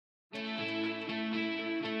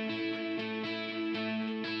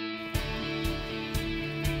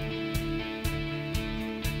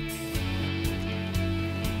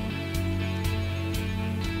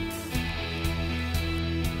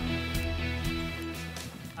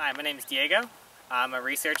Hi, my name is Diego. I'm a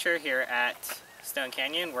researcher here at Stone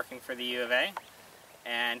Canyon working for the U of A.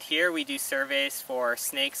 And here we do surveys for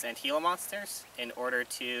snakes and Gila monsters in order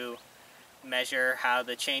to measure how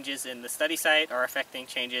the changes in the study site are affecting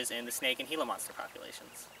changes in the snake and Gila monster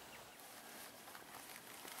populations.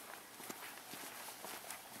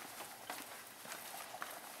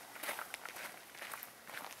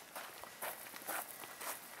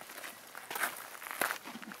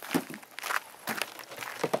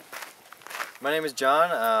 My name is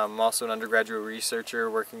John. I'm also an undergraduate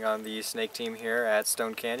researcher working on the snake team here at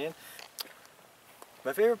Stone Canyon.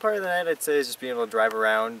 My favorite part of the night, I'd say, is just being able to drive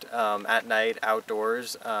around at night,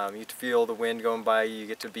 outdoors. You get to feel the wind going by, you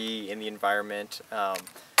get to be in the environment, and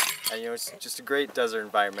you know, it's just a great desert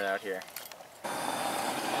environment out here.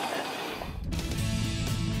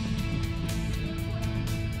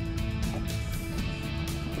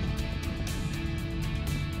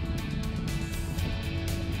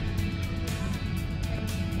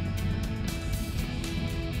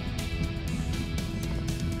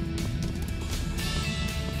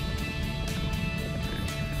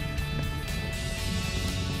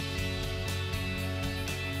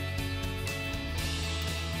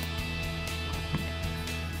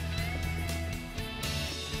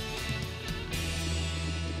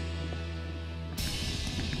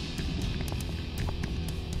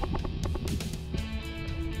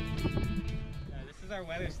 Our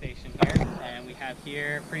weather station here, and we have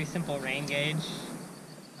here a pretty simple rain gauge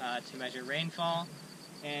to measure rainfall,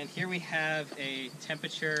 and here we have a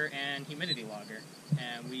temperature and humidity logger,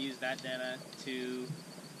 and we use that data to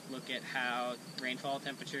look at how rainfall,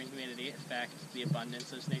 temperature, and humidity affect the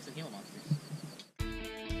abundance of snakes and Gila monsters.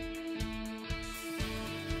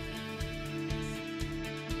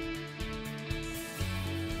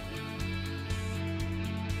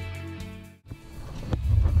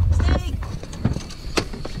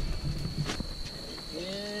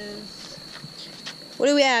 What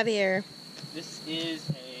do we have here? This is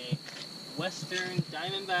a western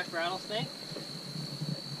diamondback rattlesnake,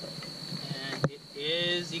 and it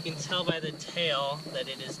is, you can tell by the tail that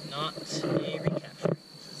it is not a recapture.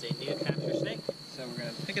 This is a new capture snake. So we're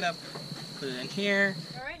going to pick it up, put it in here.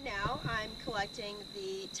 All right, now I'm collecting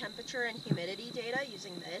the temperature and humidity data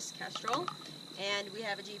using this Kestrel, and we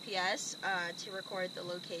have a GPS to record the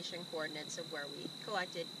location coordinates of where we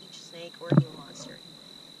collected each snake or Gila monster.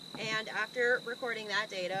 And after recording that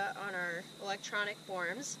data on our electronic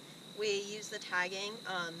forms, we use the tagging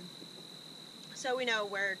so we know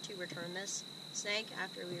where to return this snake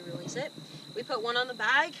after we release it. We put one on the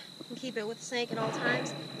bag and keep it with the snake at all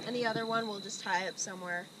times, and the other one we'll just tie up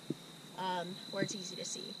somewhere where it's easy to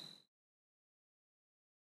see.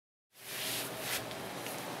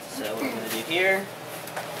 So what we're going to do here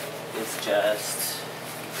is just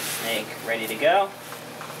get the snake ready to go.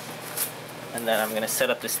 And then I'm going to set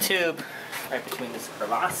up this tube right between this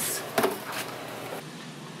crevasse.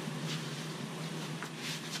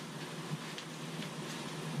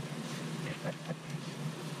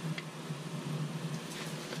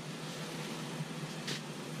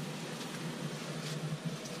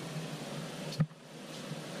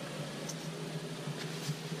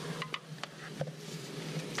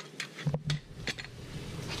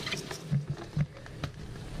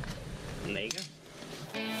 And there you go.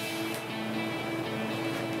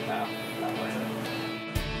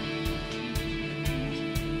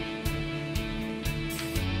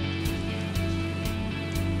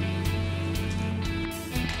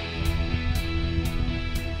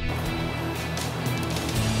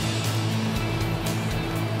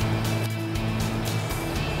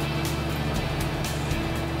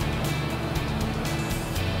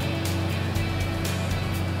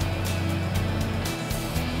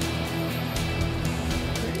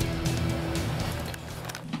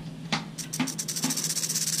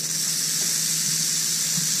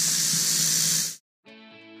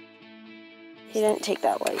 He didn't take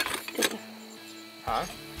that light, did he? Huh?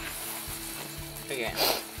 Again,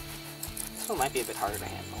 this one might be a bit harder to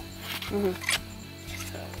handle. Mm-hmm.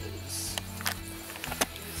 Because